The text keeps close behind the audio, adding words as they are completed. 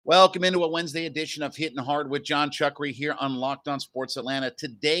Welcome into a Wednesday edition of Hittin Hard with John Chuckery here on Locked On Sports Atlanta.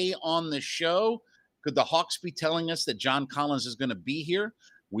 Today on the show, could the Hawks be telling us that John Collins is going to be here?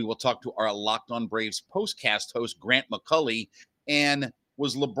 We will talk to our Locked On Braves postcast host, Grant McCulley. And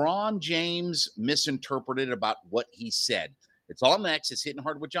was LeBron James misinterpreted about what he said? It's all next. It's Hittin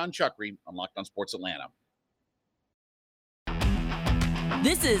Hard with John Chuckery on Locked On Sports Atlanta.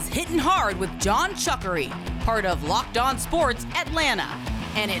 This is Hittin Hard with John Chuckery, part of Locked On Sports Atlanta.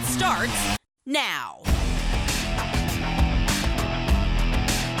 And it starts now.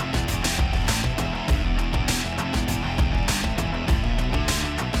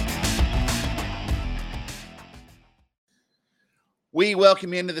 We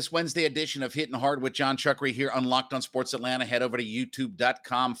welcome you into this Wednesday edition of Hittin Hard with John Chuckery here on Locked On Sports Atlanta. Head over to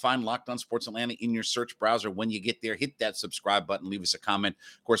youtube.com. Find Locked On Sports Atlanta in your search browser. When you get there, hit that subscribe button. Leave us a comment.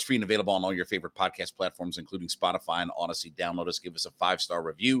 Of course, free and available on all your favorite podcast platforms, including Spotify and Odyssey. Download us. Give us a 5-star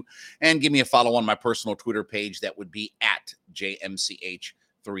review. And give me a follow on my personal Twitter page. That would be at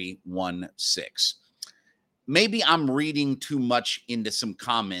JMCH316. Maybe I'm reading too much into some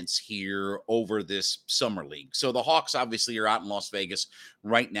comments here over this summer league. So the Hawks obviously are out in Las Vegas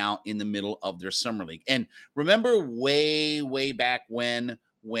right now in the middle of their summer league. And remember way back when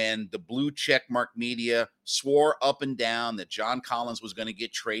the blue checkmark media swore up and down that John Collins was going to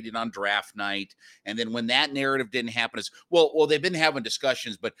get traded on draft night. And then when that narrative didn't happen, it's well, they've been having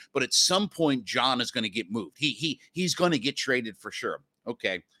discussions, but at some point John is going to get moved. He's going to get traded for sure.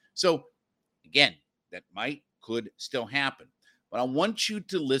 Okay. So again, that could still happen. But I want you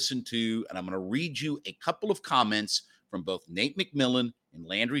to listen to, and I'm going to read you a couple of comments from both Nate McMillan and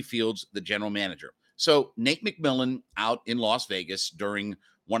Landry Fields, the general manager. So Nate McMillan out in Las Vegas during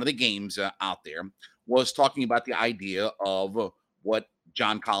one of the games out there was talking about the idea of what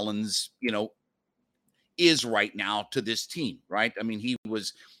John Collins, is right now to this team, right? I mean, he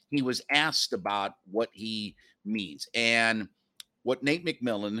was asked about what he means. And what Nate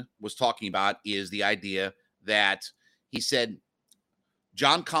McMillan was talking about is the idea that he said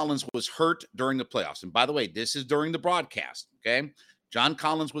John Collins was hurt during the playoffs. And by the way, this is during the broadcast, okay? John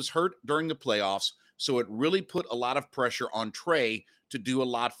Collins was hurt during the playoffs, so it really put a lot of pressure on Trey to do a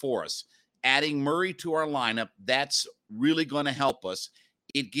lot for us. Adding Murray to our lineup, that's really going to help us.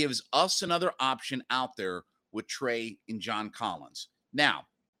 It gives us another option out there with Trey and John Collins. Now,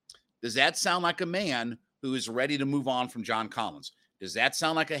 does that sound like a man who is ready to move on from John Collins? Does that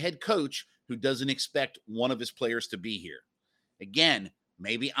sound like a head coach who doesn't expect one of his players to be here? Again,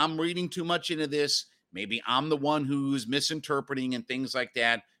 maybe I'm reading too much into this. Maybe I'm the one who's misinterpreting and things like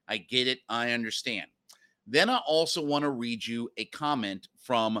that. I get it. I understand. Then I also want to read you a comment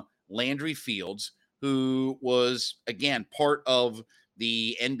from Landry Fields, who was, again, part of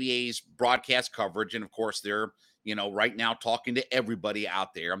the NBA's broadcast coverage. And of course, they're, right now talking to everybody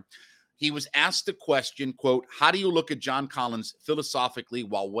out there. He was asked the question, quote, how do you look at John Collins philosophically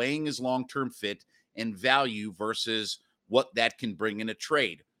while weighing his long-term fit and value versus what that can bring in a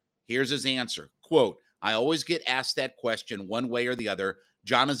trade? Here's his answer, quote, I always get asked that question one way or the other.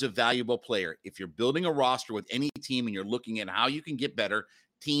 John is a valuable player. If you're building a roster with any team and you're looking at how you can get better,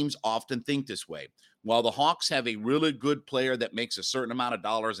 teams often think this way. While the Hawks have a really good player that makes a certain amount of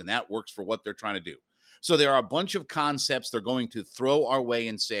dollars and that works for what they're trying to do. So there are a bunch of concepts they're going to throw our way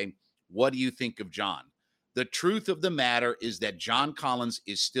and say, what do you think of John? The truth of the matter is that John Collins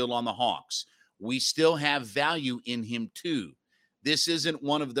is still on the Hawks. We still have value in him too. This isn't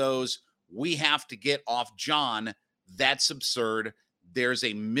one of those, we have to get off John. That's absurd. There's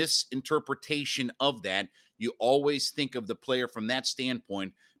a misinterpretation of that. You always think of the player from that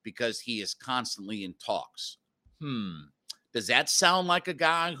standpoint because he is constantly in talks. Does that sound like a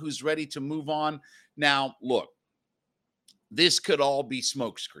guy who's ready to move on? Now, look. This could all be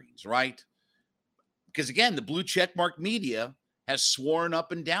smokescreens, right? Because again, the blue checkmark media has sworn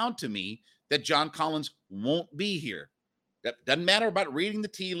up and down to me that John Collins won't be here. That doesn't matter about reading the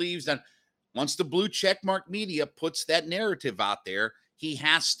tea leaves. Then once the blue checkmark media puts that narrative out there, he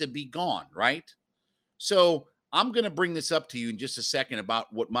has to be gone, right? So I'm going to bring this up to you in just a second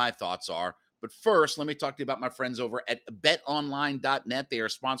about what my thoughts are. But first, let me talk to you about my friends over at betonline.net. They are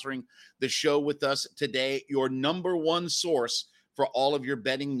sponsoring the show with us today, your number one source for all of your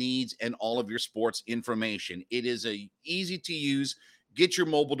betting needs and all of your sports information. It is easy to use. Get your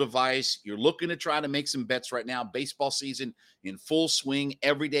mobile device. You're looking to try to make some bets right now. Baseball season in full swing.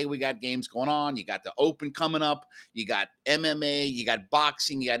 Every day we got games going on. You got the Open coming up. You got MMA. You got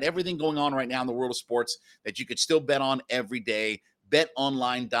boxing. You got everything going on right now in the world of sports that you could still bet on every day.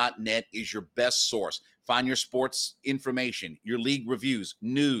 BetOnline.net is your best source. Find your sports information, your league reviews,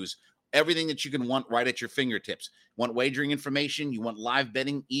 news, Everything that you can want right at your fingertips. Want wagering information? You want live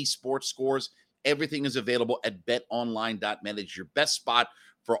betting, esports scores? Everything is available at betonline.net. It's your best spot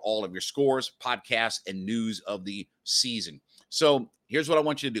for all of your scores, podcasts, and news of the season. So here's what I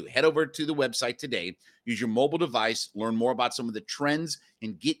want you to do. Head over to the website today. Use your mobile device. Learn more about some of the trends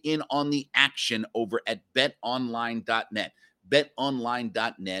and get in on the action over at betonline.net.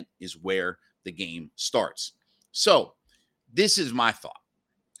 Betonline.net is where the game starts. So this is my thought,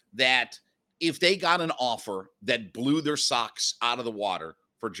 that if they got an offer that blew their socks out of the water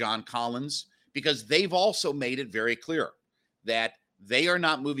for John Collins, because they've also made it very clear that they are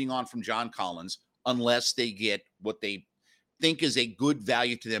not moving on from John Collins unless they get what they think is a good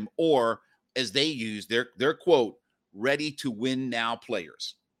value to them, or as they use their quote, ready to win now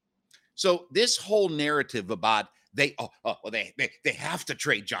players. So this whole narrative about they have to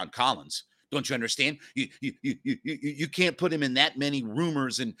trade John Collins. Don't you understand? You can't put him in that many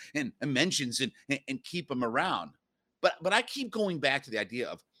rumors and mentions and keep him around. But I keep going back to the idea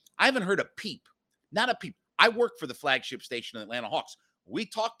of, I haven't heard a peep, not a peep. I work for the flagship station of Atlanta Hawks. We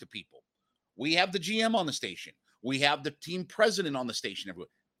talk to people. We have the GM on the station. We have the team president on the station.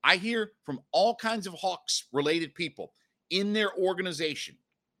 I hear from all kinds of Hawks related people in their organization.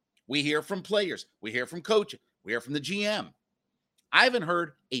 We hear from players. We hear from coaches. We hear from the GM. I haven't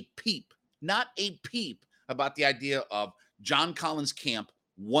heard a peep, not a peep, about the idea of John Collins' camp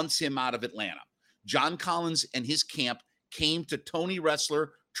wants him out of Atlanta. John Collins and his camp came to Tony Ressler,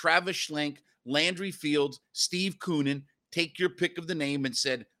 Travis Schlenk, Landry Fields, Steve Koonin, take your pick of the name, and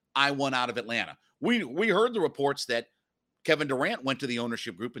said, I want out of Atlanta. We heard the reports that Kevin Durant went to the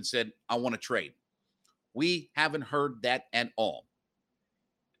ownership group and said, I want to trade. We haven't heard that at all.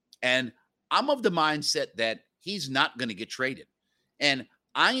 And I'm of the mindset that he's not going to get traded. And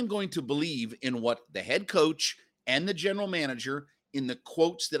I am going to believe in what the head coach and the general manager, in the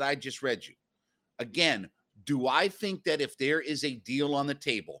quotes that I just read you. Again, do I think that if there is a deal on the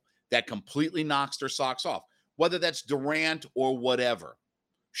table that completely knocks their socks off, whether that's Durant or whatever?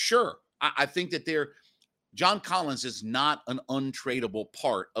 Sure. I think that John Collins is not an untradeable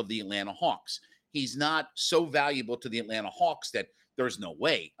part of the Atlanta Hawks. He's not so valuable to the Atlanta Hawks that there's no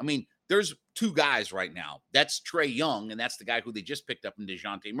way. I mean, there's two guys right now. That's Trae Young, and that's the guy who they just picked up in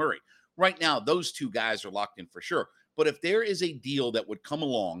DeJounte Murray. Right now, those two guys are locked in for sure. But if there is a deal that would come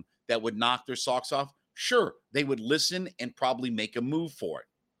along that would knock their socks off, sure, they would listen and probably make a move for it.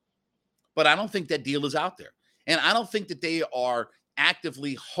 But I don't think that deal is out there. And I don't think that they are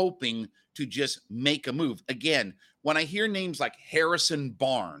actively hoping to just make a move. Again, when I hear names like Harrison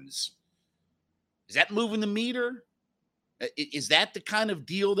Barnes, is that moving the meter? Is that the kind of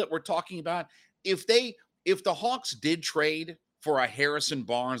deal that we're talking about? If the Hawks did trade for a Harrison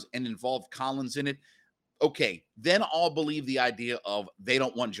Barnes and involved Collins in it, okay, then I'll believe the idea of they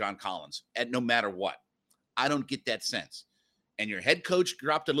don't want John Collins at no matter what. I don't get that sense. And your head coach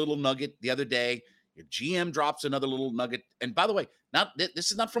dropped a little nugget the other day. Your GM drops another little nugget. And by the way,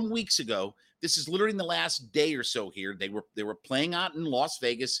 this is not from weeks ago. This is literally in the last day or so here. They were playing out in Las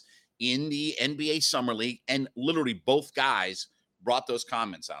Vegas in the NBA Summer League, and literally both guys brought those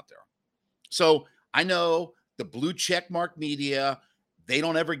comments out there. So I know the blue checkmark media, they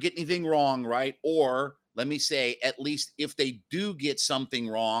don't ever get anything wrong, right? Or let me say, at least if they do get something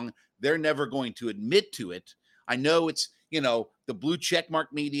wrong, they're never going to admit to it. I know it's, the blue checkmark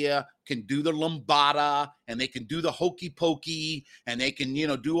media can do the lambada, and they can do the hokey pokey, and they can,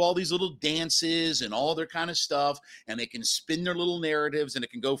 do all these little dances and all their kind of stuff, and they can spin their little narratives, and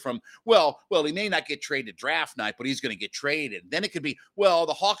it can go from, well, he may not get traded draft night, but he's going to get traded. Then it could be, well,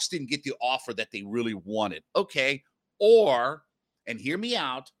 the Hawks didn't get the offer that they really wanted. Okay. Or, and hear me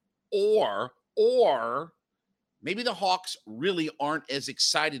out, or maybe the Hawks really aren't as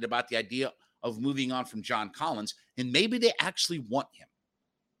excited about the idea of moving on from John Collins, and maybe they actually want him.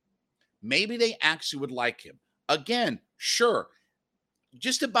 Maybe they actually would like him. Again, sure,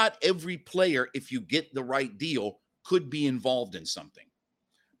 just about every player, if you get the right deal, could be involved in something.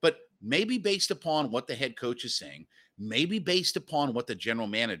 But maybe based upon what the head coach is saying, maybe based upon what the general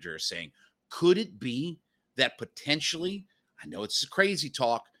manager is saying, could it be that potentially, I know it's crazy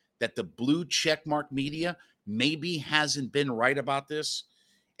talk, that the blue checkmark media maybe hasn't been right about this?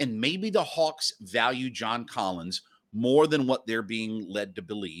 And maybe the Hawks value John Collins more than what they're being led to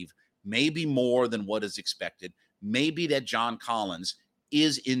believe, maybe more than what is expected. Maybe that John Collins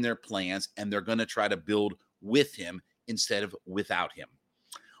is in their plans and they're going to try to build with him instead of without him.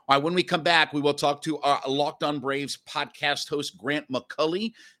 All right, when we come back, we will talk to our Locked On Braves podcast host, Grant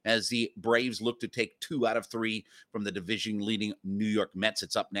McCulley, as the Braves look to take 2 out of 3 from the division-leading New York Mets.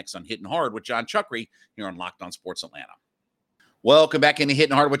 It's up next on Hittin' Hard with John Chuckery here on Locked On Sports Atlanta. Welcome back into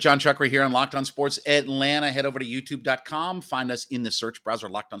Hittin' Hard with John Chuckery here on Locked On Sports Atlanta. Head over to youtube.com. Find us in the search browser,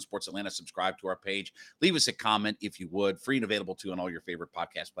 Locked On Sports Atlanta. Subscribe to our page. Leave us a comment if you would. Free and available too on all your favorite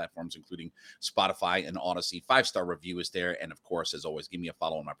podcast platforms, including Spotify and Odyssey. 5-star review is there. And of course, as always, give me a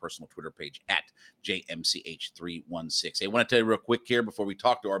follow on my personal Twitter page at JMCH316. Hey, I want to tell you real quick here before we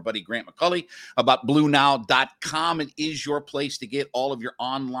talk to our buddy Grant McCulley about BlueNile.com. It is your place to get all of your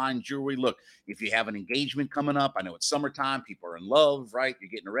online jewelry. Look, if you have an engagement coming up, I know it's summertime, people are in love, right? You're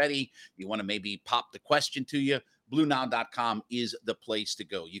getting ready. You want to maybe pop the question to you. BlueNile.com is the place to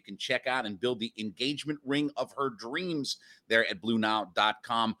go. You can check out and build the engagement ring of her dreams there at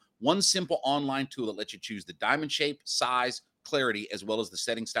BlueNile.com. One simple online tool that lets you choose the diamond shape, size, clarity, as well as the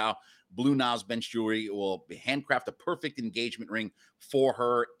setting style. Blue Nile's Bench Jewelry will handcraft a perfect engagement ring for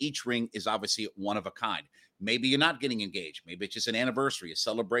her. Each ring is obviously one of a kind. Maybe you're not getting engaged. Maybe it's just an anniversary, a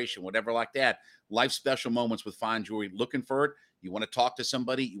celebration, whatever like that. Life special moments with fine jewelry. Looking for it. You want to talk to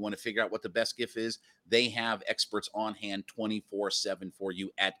somebody. You want to figure out what the best gift is. They have experts on hand 24/7 for you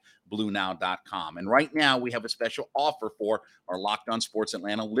at BlueNile.com. And right now we have a special offer for our Locked On Sports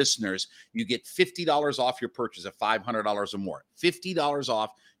Atlanta listeners. You get $50 off your purchase of $500 or more. $50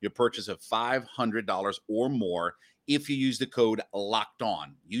 off your purchase of $500 or more if you use the code Locked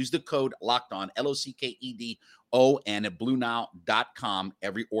On. Use the code Locked On, LOCKEDON at BlueNile.com.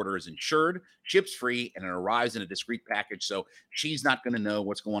 Every order is insured, ships free, and it arrives in a discreet package. So she's not going to know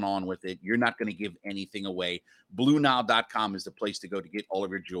what's going on with it. You're not going to give anything away. BlueNile.com is the place to go to get all of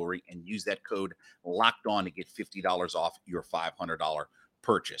your jewelry, and use that code Locked On to get $50 off your $500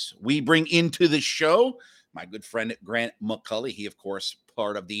 purchase. We bring into the show my good friend Grant McCulley. He, of course,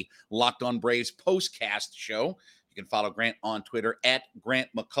 part of the Locked On Braves postcast show. You can follow Grant on Twitter at Grant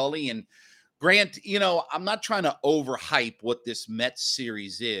McCulley. And Grant, you know, I'm not trying to overhype what this Mets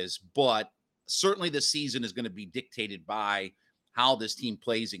series is, but certainly the season is going to be dictated by how this team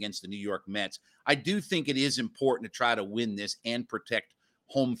plays against the New York Mets. I do think it is important to try to win this and protect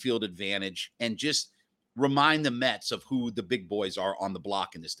home field advantage and just remind the Mets of who the big boys are on the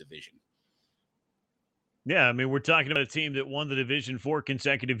block in this division. Yeah, I mean, we're talking about a team that won the division 4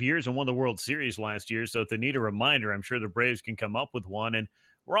 consecutive years and won the World Series last year. So if they need a reminder, I'm sure the Braves can come up with one. And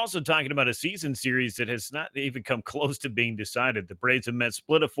we're also talking about a season series that has not even come close to being decided. The Braves and Mets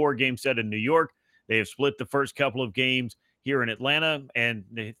split a 4-game set in New York. They have split the first couple of games here in Atlanta, and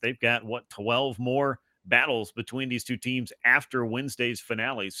they've got, 12 more battles between these two teams after Wednesday's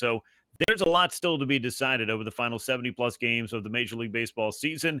finale. So there's a lot still to be decided over the final 70-plus games of the Major League Baseball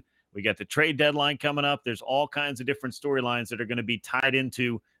season. We got the trade deadline coming up. There's all kinds of different storylines that are going to be tied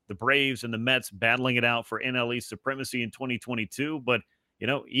into the Braves and the Mets battling it out for NL East supremacy in 2022. But, you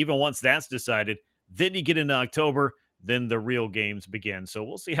know, even once that's decided, then you get into October, then the real games begin. So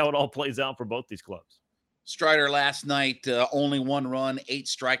we'll see how it all plays out for both these clubs. Strider last night, only 1 run, 8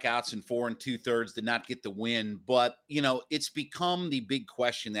 strikeouts, and 4 2/3, did not get the win. But, you know, it's become the big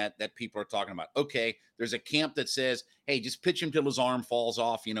question that people are talking about. Okay, there's a camp that says, hey, just pitch him till his arm falls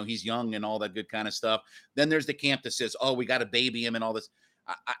off. You know, he's young and all that good kind of stuff. Then there's the camp that says, oh, we got to baby him and all this.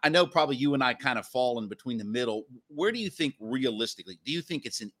 I know probably you and I kind of fall in between the middle. Where do you think realistically? Do you think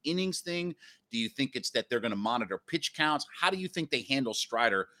it's an innings thing? Do you think it's that they're going to monitor pitch counts? How do you think they handle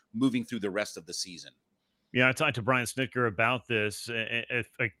Strider moving through the rest of the season? Yeah, I talked to Brian Snitker about this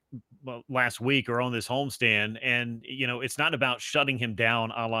last week or on this homestand. And, you know, it's not about shutting him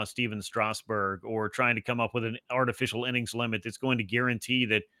down a la Steven Strasburg or trying to come up with an artificial innings limit that's going to guarantee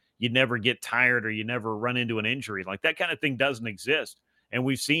that you never get tired or you never run into an injury. Like that kind of thing doesn't exist. And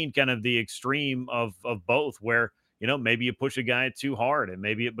we've seen kind of the extreme of both where, you know, maybe you push a guy too hard and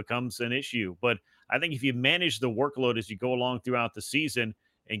maybe it becomes an issue. But I think if you manage the workload as you go along throughout the season,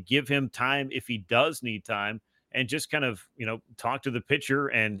 and give him time if he does need time, and just kind of, you know, talk to the pitcher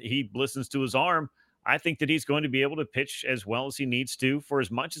and he listens to his arm, I think that he's going to be able to pitch as well as he needs to for as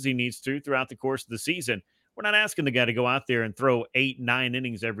much as he needs to throughout the course of the season. We're not asking the guy to go out there and throw 8, 9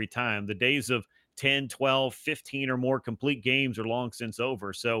 innings every time. The days of 10, 12, 15 or more complete games are long since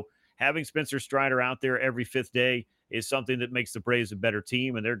over. So having Spencer Strider out there every 5th day is something that makes the Braves a better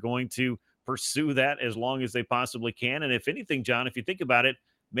team, and they're going to pursue that as long as they possibly can. And if anything, John, if you think about it,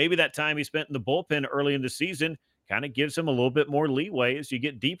 maybe that time he spent in the bullpen early in the season kind of gives him a little bit more leeway as you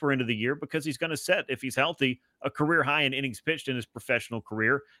get deeper into the year, because he's going to set, if he's healthy, a career high in innings pitched in his professional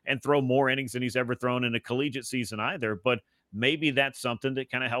career and throw more innings than he's ever thrown in a collegiate season either. But maybe that's something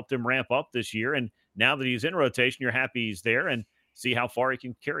that kind of helped him ramp up this year. And now that he's in rotation, you're happy he's there and see how far he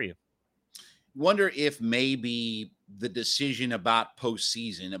can carry you. Wonder if maybe the decision about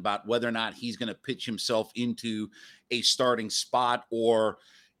postseason, about whether or not he's going to pitch himself into a starting spot, or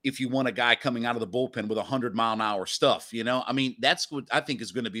if you want a guy coming out of the bullpen with 100-mile-an-hour stuff, you know? I mean, that's what I think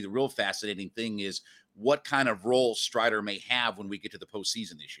is going to be the real fascinating thing is what kind of role Strider may have when we get to the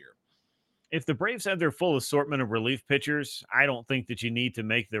postseason this year. If the Braves have their full assortment of relief pitchers, I don't think that you need to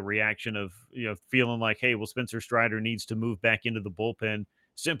make the reaction of, feeling like, hey, well, Spencer Strider needs to move back into the bullpen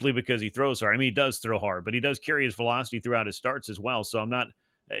simply because he throws hard. I mean, he does throw hard, but he does carry his velocity throughout his starts as well. So I'm not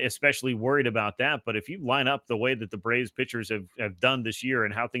especially worried about that. But if you line up the way that the Braves pitchers have done this year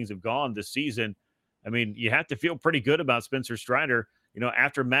and how things have gone this season, I mean, you have to feel pretty good about Spencer Strider.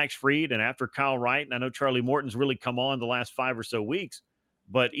 After Max Fried and after Kyle Wright, and I know Charlie Morton's really come on the last 5 or so weeks,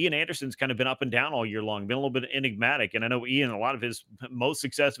 but Ian Anderson's kind of been up and down all year long, been a little bit enigmatic. And I know Ian, a lot of his most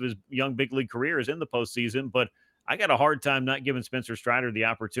success of his young big league career is in the postseason, but I got a hard time not giving Spencer Strider the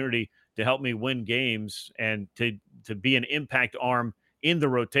opportunity to help me win games and to be an impact arm in the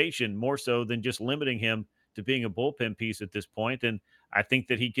rotation more so than just limiting him to being a bullpen piece at this point. And I think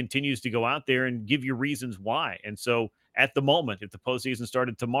that he continues to go out there and give you reasons why. And so at the moment, if the postseason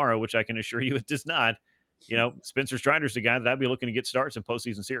started tomorrow, which I can assure you it does not, Spencer Strider's the guy that I'd be looking to get starts in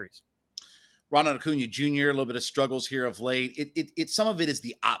postseason series. Ronald Acuna Jr., a little bit of struggles here of late. Some of it is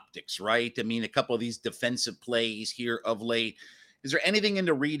the optics, right? I mean, a couple of these defensive plays here of late. Is there anything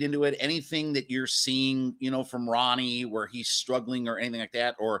to read into it? Anything that you're seeing, from Ronnie where he's struggling or anything like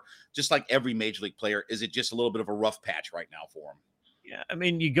that? Or just like every major league player, is it just a little bit of a rough patch right now for him? Yeah, I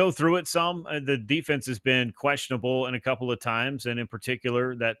mean, you go through it some. The defense has been questionable in a couple of times, and in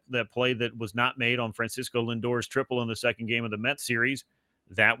particular, that play that was not made on Francisco Lindor's triple in the second game of the Mets series,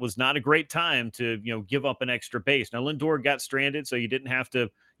 that was not a great time to give up an extra base. Now Lindor got stranded, so you didn't have to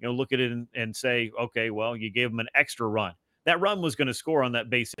look at it and say, okay, well, you gave him an extra run. That run was going to score on that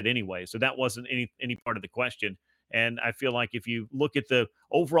base hit anyway, so that wasn't any part of the question. And I feel like if you look at the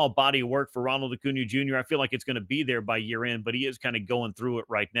overall body of work for Ronald Acuna Jr., I feel like it's going to be there by year end, but he is kind of going through it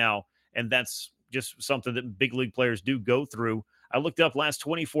right now. And that's just something that big league players do go through. I looked up last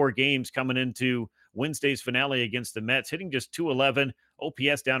 24 games coming into Wednesday's finale against the Mets, hitting just 211,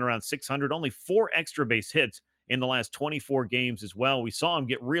 OPS down around 600, only 4 extra base hits in the last 24 games as well. We saw him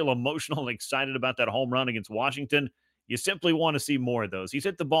get real emotional and excited about that home run against Washington. You simply want to see more of those. He's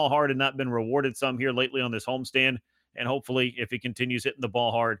hit the ball hard and not been rewarded some here lately on this homestand. And hopefully, if he continues hitting the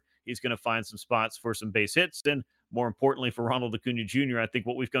ball hard, he's going to find some spots for some base hits. And more importantly, for Ronald Acuna Jr., I think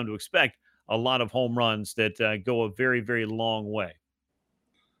what we've come to expect, a lot of home runs that go a very, very long way.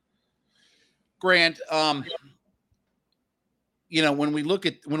 Grant, when we look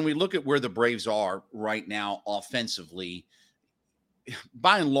at where the Braves are right now offensively,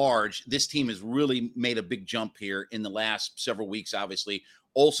 by and large, this team has really made a big jump here in the last several weeks. Obviously,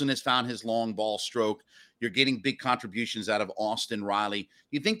 Olsen has found his long ball stroke. You're getting big contributions out of Austin Riley.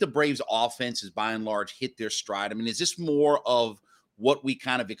 You think the Braves offense has by and large hit their stride? I mean, is this more of what we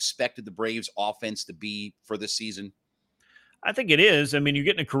kind of expected the Braves offense to be for this season? I think it is. I mean, you're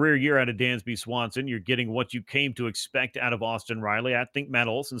getting a career year out of Dansby Swanson. You're getting what you came to expect out of Austin Riley. I think Matt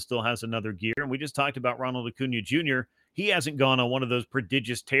Olson still has another gear. And we just talked about Ronald Acuna Jr. He hasn't gone on one of those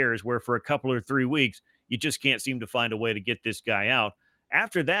prodigious tears where for a couple or 3 weeks, you just can't seem to find a way to get this guy out.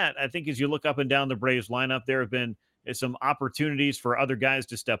 After that, I think as you look up and down the Braves lineup, there have been some opportunities for other guys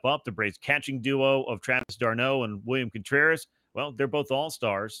to step up. The Braves catching duo of Travis d'Arnaud and William Contreras, well, they're both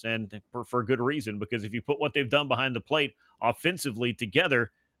all-stars, and for good reason, because if you put what they've done behind the plate offensively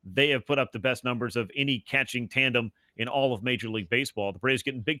together, they have put up the best numbers of any catching tandem in all of Major League Baseball. The Braves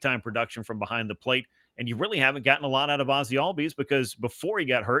getting big-time production from behind the plate, and you really haven't gotten a lot out of Ozzie Albies because before he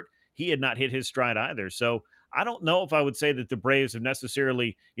got hurt, he had not hit his stride either. So I don't know if I would say that the Braves have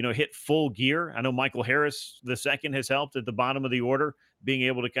necessarily, hit full gear. I know Michael Harris II has helped at the bottom of the order, being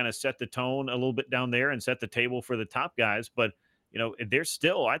able to kind of set the tone a little bit down there and set the table for the top guys. But, there's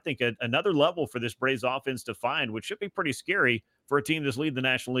still, I think, another level for this Braves offense to find, which should be pretty scary for a team that's leading the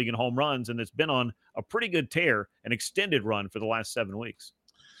National League in home runs and that's been on a pretty good tear, an extended run for the last 7 weeks.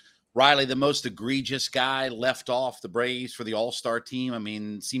 Riley, the most egregious guy left off the Braves for the All-Star team. I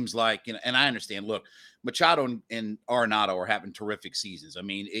mean, seems like, and I understand, look, Machado and Arenado are having terrific seasons. I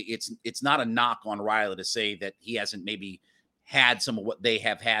mean, it's not a knock on Riley to say that he hasn't maybe had some of what they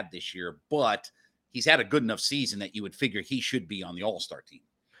have had this year, but he's had a good enough season that you would figure he should be on the All-Star team.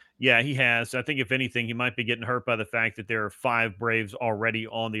 Yeah, he has. I think if anything, he might be getting hurt by the fact that there are 5 Braves already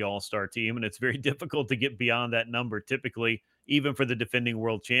on the All-Star team, and it's very difficult to get beyond that number typically, even for the defending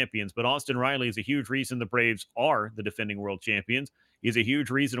world champions. But Austin Riley is a huge reason the Braves are the defending world champions. He's a huge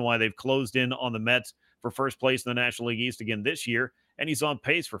reason why they've closed in on the Mets for first place in the National League East again this year, and he's on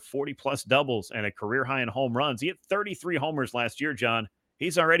pace for 40-plus doubles and a career high in home runs. He hit 33 homers last year, John.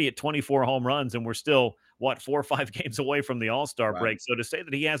 he's already at 24 home runs, and we're still, what, 4 or 5 games away from the All-Star Right. break. So to say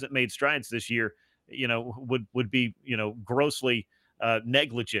that he hasn't made strides this year, would be, grossly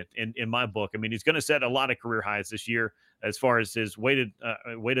negligent in my book. I mean, he's going to set a lot of career highs this year as far as his weighted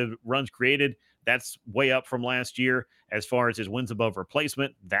runs created. That's way up from last year. As far as his wins above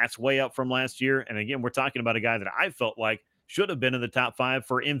replacement, that's way up from last year. And again, we're talking about a guy that I felt like should have been in the top 5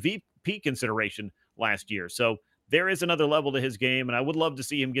 for MVP consideration last year. So there is another level to his game, and I would love to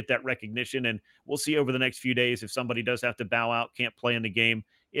see him get that recognition. And we'll see over the next few days if somebody does have to bow out, can't play in the game,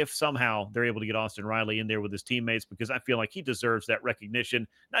 if somehow they're able to get Austin Riley in there with his teammates, because I feel like he deserves that recognition,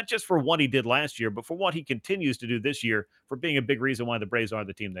 not just for what he did last year, but for what he continues to do this year, for being a big reason why the Braves are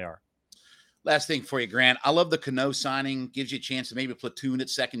the team they are. Last thing for you, Grant. I love the Cano signing. Gives you a chance to maybe platoon at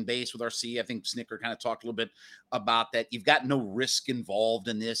second base with RC. I think Snicker kind of talked a little bit about that. You've got no risk involved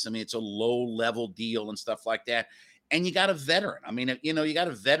in this. I mean, it's a low-level deal and stuff like that. And you got a veteran. I mean, you got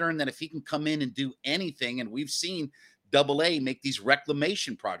a veteran that if he can come in and do anything, and we've seen Double-A make these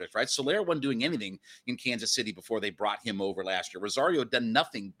reclamation projects, right? Soler wasn't doing anything in Kansas City before they brought him over last year. Rosario had done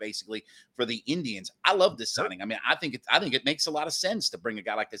nothing basically for the Indians. I love this signing. I mean, I think it makes a lot of sense to bring a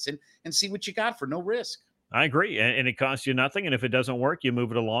guy like this in and see what you got for no risk. I agree. And it costs you nothing. And if it doesn't work, you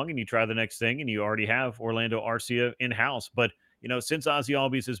move it along and you try the next thing, and you already have Orlando Arcia in-house. But, since Ozzie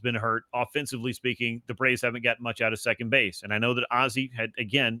Albies has been hurt, offensively speaking, the Braves haven't gotten much out of second base. And I know that Ozzie had,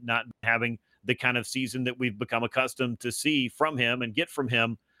 again, not having the kind of season that we've become accustomed to see from him and get from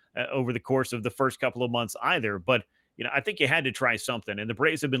him over the course of the first couple of months either. But, I think you had to try something. And the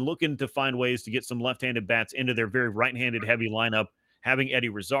Braves have been looking to find ways to get some left-handed bats into their very right-handed heavy lineup. Having Eddie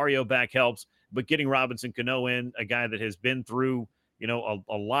Rosario back helps, but getting Robinson Cano in, a guy that has been through, a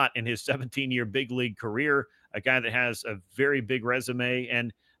lot in his 17-year big league career, a guy that has a very big resume.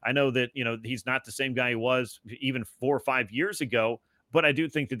 And I know that, he's not the same guy he was even 4 or 5 years ago, but I do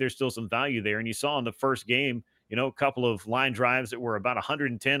think that there's still some value there. And you saw in the first game, a couple of line drives that were about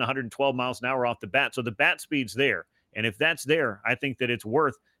 110, 112 miles an hour off the bat. So the bat speed's there. And if that's there, I think that it's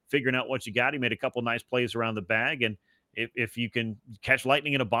worth figuring out what you got. He made a couple nice plays around the bag. And if you can catch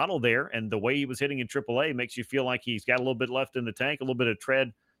lightning in a bottle there, and the way he was hitting in AAA makes you feel like he's got a little bit left in the tank, a little bit of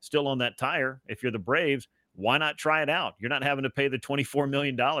tread still on that tire. If you're the Braves, why not try it out? You're not having to pay the $24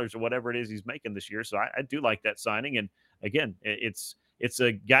 million or whatever it is he's making this year. So I do like that signing. And again, it's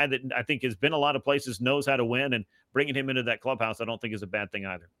a guy that I think has been a lot of places, knows how to win, and bringing him into that clubhouse, I don't think is a bad thing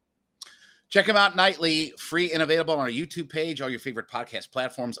either. Check him out nightly, free and available on our YouTube page, all your favorite podcast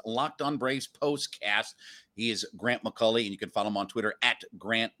platforms, Locked On Braves Postcast. He is Grant McCulley, and you can follow him on Twitter at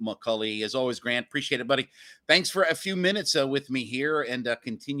Grant McCulley. As always, Grant, appreciate it, buddy. Thanks for a few minutes with me here, and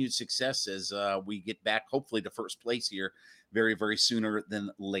continued success as we get back, hopefully, to first place here very, very sooner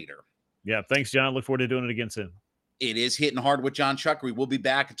than later. Yeah, thanks, John. Look forward to doing it again soon. It is Hitting Hard with John Chuckery. We'll be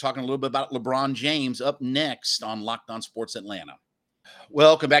back and talking a little bit about LeBron James up next on Locked On Sports Atlanta.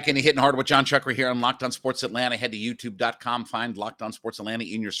 Welcome back into Hitting Hard with John Chuckery here on Locked On Sports Atlanta. Head to youtube.com, find Locked On Sports Atlanta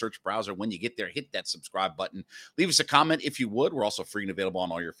in your search browser. When you get there, hit that subscribe button. Leave us a comment if you would. We're also free and available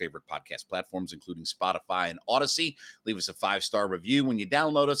on all your favorite podcast platforms, including Spotify and Odyssey. Leave us a 5-star review when you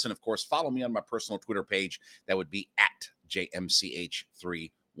download us. And, of course, follow me on my personal Twitter page. That would be at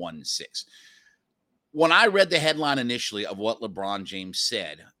JMCH316. When I read the headline initially of what LeBron James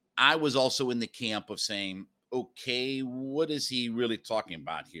said, I was also in the camp of saying, okay, what is he really talking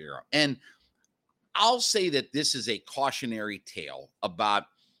about here? And I'll say that this is a cautionary tale about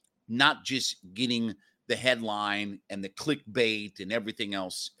not just getting the headline and the clickbait and everything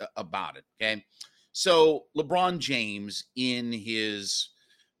else about it. Okay. So LeBron James in his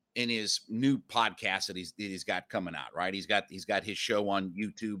new podcast that he's got coming out, right? He's got his show on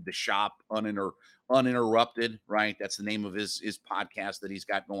YouTube, The Shop Uninterrupted, right? That's the name of his podcast that he's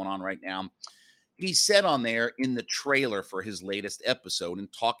got going on right now. He said on there in the trailer for his latest episode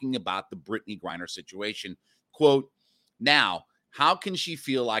and talking about the Brittany Griner situation, quote, "Now, how can she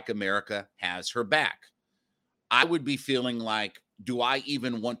feel like America has her back? I would be feeling like, do I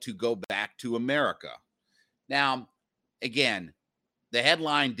even want to go back to America?" Now, again, the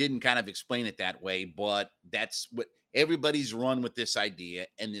headline didn't kind of explain it that way, but that's what everybody's run with this idea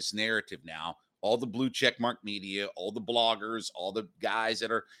and this narrative now. All the blue checkmark media, all the bloggers, all the guys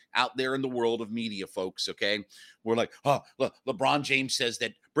that are out there in the world of media, folks, okay? We're like, oh, look, LeBron James says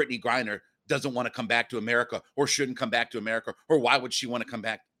that Brittany Griner doesn't want to come back to America or shouldn't come back to America, or why would she want to come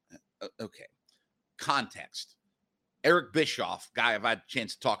back? Okay. Context. Eric Bischoff, guy I've had a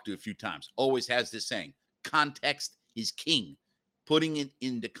chance to talk to a few times, always has this saying, context is king, putting it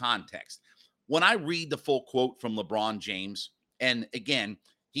into context. When I read the full quote from LeBron James, and again,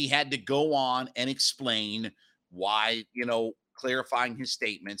 he had to go on and explain why, clarifying his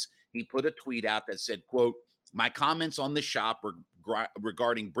statements. He put a tweet out that said, quote, "My comments on the shop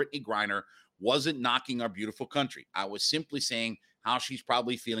regarding Brittany Griner wasn't knocking our beautiful country. I was simply saying how she's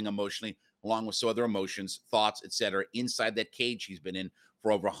probably feeling emotionally, along with some other emotions, thoughts, etc., inside that cage she's been in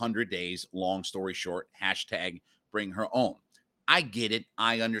for over 100 days. Long story short, hashtag bring her own." I get it.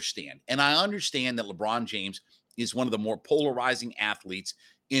 I understand. And I understand that LeBron James is one of the more polarizing athletes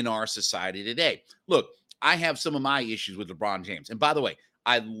in our society today. Look, I have some of my issues with LeBron James. And by the way,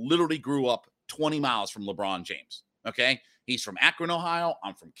 I literally grew up 20 miles from LeBron James. Okay. He's from Akron, Ohio.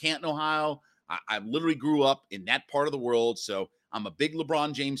 I'm from Canton, Ohio. I literally grew up in that part of the world. So I'm a big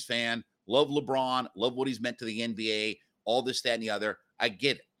LeBron James fan. Love LeBron. Love what he's meant to the NBA. All this, that, and the other. I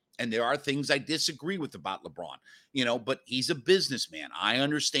get it. And there are things I disagree with about LeBron, but he's a businessman. I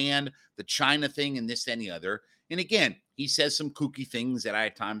understand the China thing and this, that, and the other. And again, he says some kooky things that I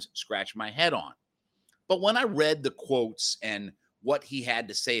at times scratch my head on. But when I read the quotes and what he had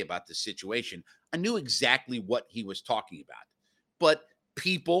to say about the situation, I knew exactly what he was talking about. But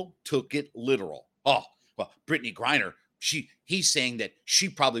people took it literal. Oh, well, Brittany Griner, he's saying that she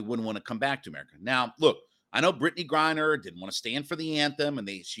probably wouldn't want to come back to America. Now, look, I know Brittany Griner didn't want to stand for the anthem, and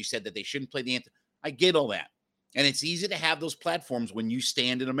she said that they shouldn't play the anthem. I get all that. And it's easy to have those platforms when you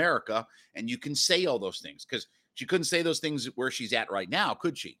stand in America and you can say all those things, because she couldn't say those things where she's at right now,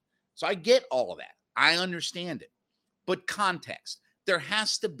 could she? So I get all of that. I understand it. But context, there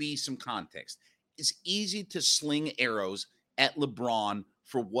has to be some context. It's easy to sling arrows at LeBron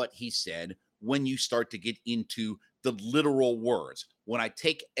for what he said when you start to get into the literal words. When I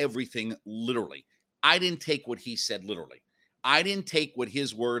take everything literally, I didn't take what he said literally. I didn't take what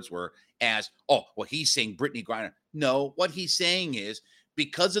his words were as, oh, well, he's saying Brittany Griner. No, what he's saying is,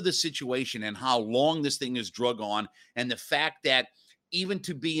 because of the situation and how long this thing is drug on, and the fact that even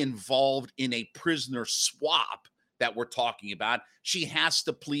to be involved in a prisoner swap that we're talking about, she has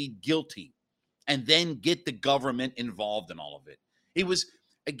to plead guilty and then get the government involved in all of it. It was,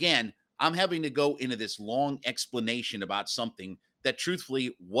 again, I'm having to go into this long explanation about something that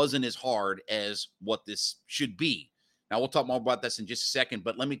truthfully wasn't as hard as what this should be. Now, we'll talk more about this in just a second,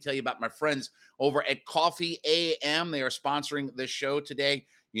 but let me tell you about my friends over at Coffee AM. They are sponsoring this show today.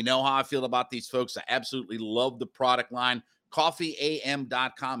 You know how I feel about these folks. I absolutely love the product line.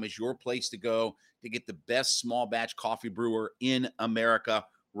 CoffeeAM.com is your place to go to get the best small batch coffee brewer in America.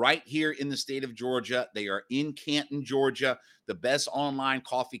 Right here in the state of Georgia. They are in Canton, Georgia, the best online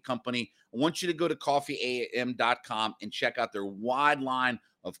coffee company. I want you to go to coffeeam.com and check out their wide line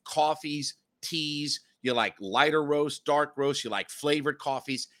of coffees, teas. You like lighter roast, dark roast, you like flavored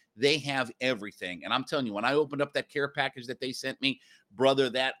coffees. They have everything. And I'm telling you, when I opened up that care package that they sent me, brother,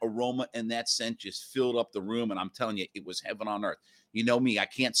 that aroma and that scent just filled up the room. And I'm telling you, it was heaven on earth. You know me, I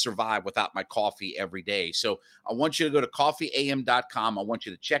can't survive without my coffee every day. So I want you to go to coffeeam.com. I want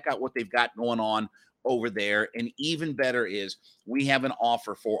you to check out what they've got going on over there. And even better is, we have an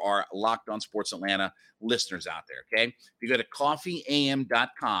offer for our Locked On Sports Atlanta listeners out there. Okay. If you go to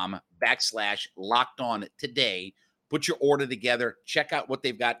coffeeam.com/locked on today, put your order together, check out what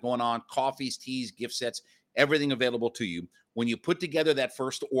they've got going on, coffees, teas, gift sets, everything available to you. When you put together that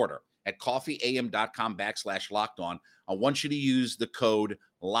first order at coffeeam.com/locked on, I want you to use the code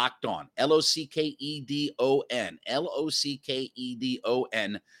locked on, LOCKEDON,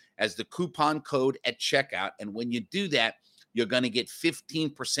 LOCKEDON as the coupon code at checkout. And when you do that, you're going to get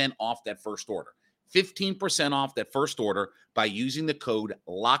 15% off that first order. 15% off that first order by using the code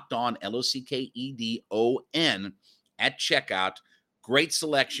locked on, LOCKEDON at checkout. Great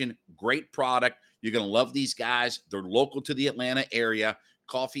selection, great product. You're going to love these guys. They're local to the Atlanta area.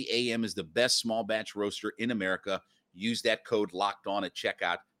 Coffee AM is the best small batch roaster in America. Use that code locked on at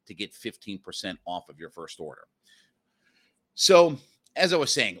checkout to get 15% off of your first order. So, as I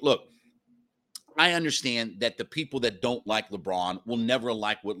was saying, look, I understand that the people that don't like LeBron will never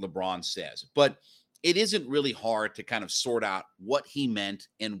like what LeBron says, but it isn't really hard to kind of sort out what he meant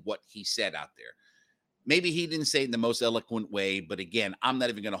and what he said out there. Maybe he didn't say it in the most eloquent way, but again, I'm not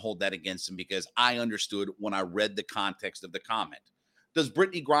even going to hold that against him, because I understood when I read the context of the comment. Does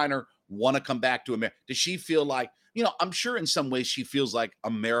Brittany Griner want to come back to America? Does she feel like, I'm sure in some ways she feels like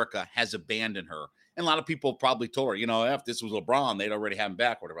America has abandoned her. And a lot of people probably told her, if this was LeBron, they'd already have him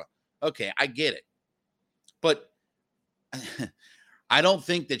back, whatever. Okay, I get it. But I don't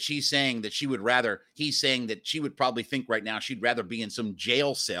think that she's saying that he's saying that she would probably think right now she'd rather be in some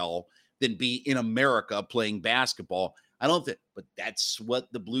jail cell than be in America playing basketball. I don't think, but that's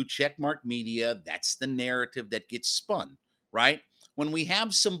what the blue checkmark media, that's the narrative that gets spun, right? When we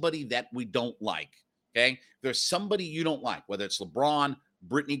have somebody that we don't like, okay, there's somebody you don't like, whether it's LeBron,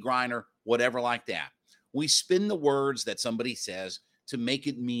 Brittany Griner, whatever like that. We spin the words that somebody says to make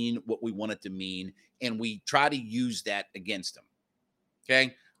it mean what we want it to mean, and we try to use that against them.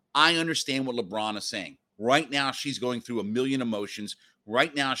 Okay? I understand what LeBron is saying. Right now, she's going through a million emotions.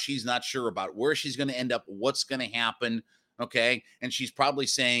 Right now, she's not sure about where she's going to end up, what's going to happen. Okay. And she's probably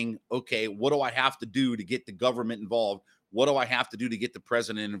saying, okay, what do I have to do to get the government involved? What do I have to do to get the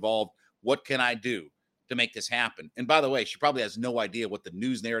president involved? What can I do to make this happen? And by the way, she probably has no idea what the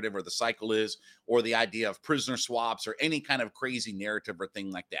news narrative or the cycle is, or the idea of prisoner swaps or any kind of crazy narrative or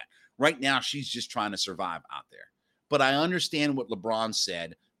thing like that. Right now, she's just trying to survive out there. But I understand what LeBron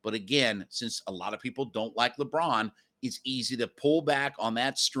said. But again, since a lot of people don't like LeBron, it's easy to pull back on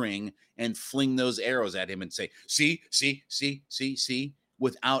that string and fling those arrows at him and say, see,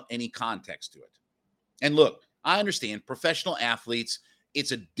 without any context to it. And look, I understand professional athletes,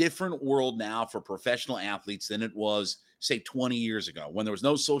 it's a different world now for professional athletes than it was, say, 20 years ago, when there was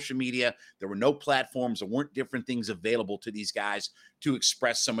no social media, there were no platforms, there weren't different things available to these guys to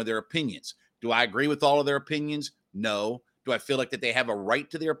express some of their opinions. Do I agree with all of their opinions? No. Do I feel like that they have a right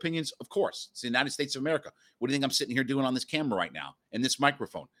to their opinions? Of course. It's the United States of America. What do you think I'm sitting here doing on this camera right now and this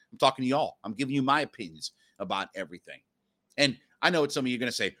microphone? I'm talking to y'all. I'm giving you my opinions about everything. And I know what some of you are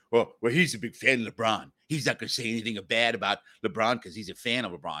going to say, well, he's a big fan of LeBron. He's not going to say anything bad about LeBron because he's a fan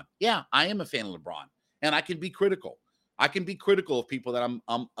of LeBron. Yeah, I am a fan of LeBron, and I can be critical. I can be critical of people that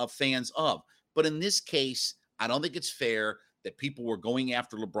I'm fans of. But in this case, I don't think it's fair that people were going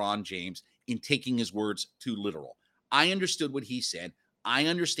after LeBron James in taking his words too literal. I understood what he said. I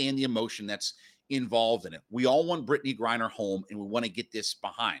understand the emotion that's involved in it. We all want Brittany Griner home, and we want to get this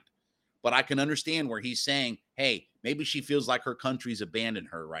behind. But I can understand where he's saying, hey, maybe she feels like her country's abandoned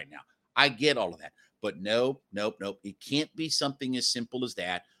her right now. I get all of that. But nope. It can't be something as simple as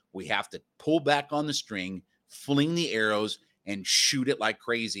that. We have to pull back on the string, fling the arrows, and shoot it like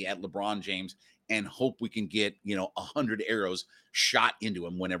crazy at LeBron James and hope we can get, 100 arrows shot into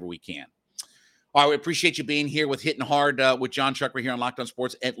him whenever we can. All right, we appreciate you being here with Hittin' Hard with John Chuckery here on Locked On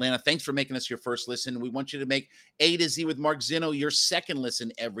Sports Atlanta. Thanks for making us your first listen. We want you to make A to Z with Mark Zinno your second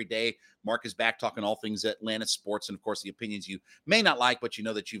listen every day. Mark is back talking all things Atlanta sports and, of course, the opinions you may not like, but you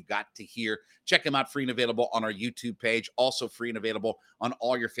know that you've got to hear. Check him out free and available on our YouTube page, also free and available on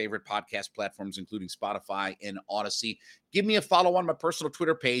all your favorite podcast platforms, including Spotify and Odyssey. Give me a follow on my personal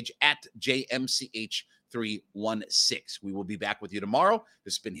Twitter page at JMCH316. We will be back with you tomorrow.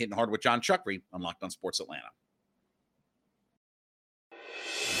 This has been Hittin' Hard with John Chuckery on Locked On Sports Atlanta.